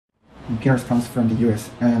Peter comes from the U.S.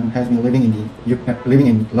 and has been living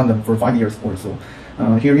in London for 5 years or so.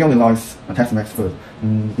 He really likes Tex-Mex food.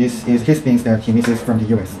 This is his things that he misses from the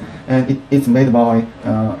U.S. And it's made by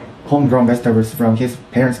homegrown vegetables from his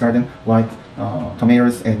parents' garden, like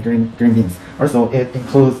tomatoes and green beans. Also, it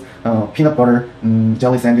includes peanut butter,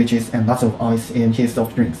 jelly sandwiches, and lots of ice in his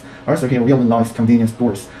soft drinks. Also, he really likes convenience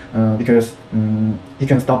stores because he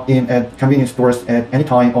can stop in at convenience stores at any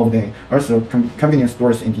time of the day. Also, convenience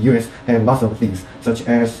stores in the US have lots of things, such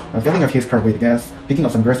as filling up his car with gas, picking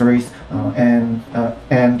up some groceries, and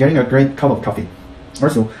getting a great cup of coffee.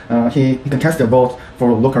 Also, he can cast a vote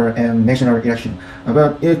for local and national election,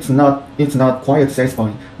 but it's not quite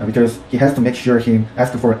satisfying because he has to make sure he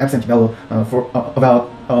asks for absentee ballot for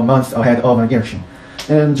about a month ahead of an election.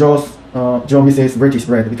 And Joe misses British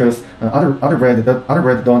bread because other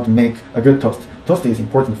bread don't make a good toast. Toast is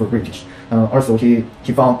important for British. Also, he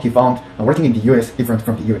found working in the US different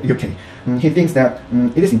from the UK. He thinks that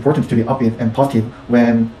it is important to be upbeat and positive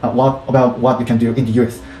when about what you can do in the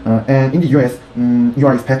US. And in the US, you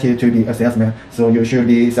are expected to be a salesman, so you should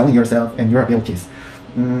be selling yourself and your abilities.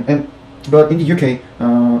 But in the UK,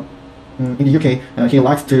 he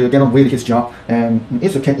likes to get on with his job, and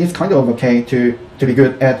it's kind of okay to be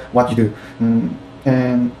good at what you do.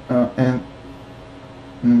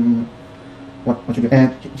 What you do,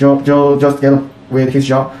 and Joe just get on with his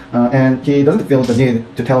job, and he doesn't feel the need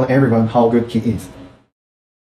to tell everyone how good he is.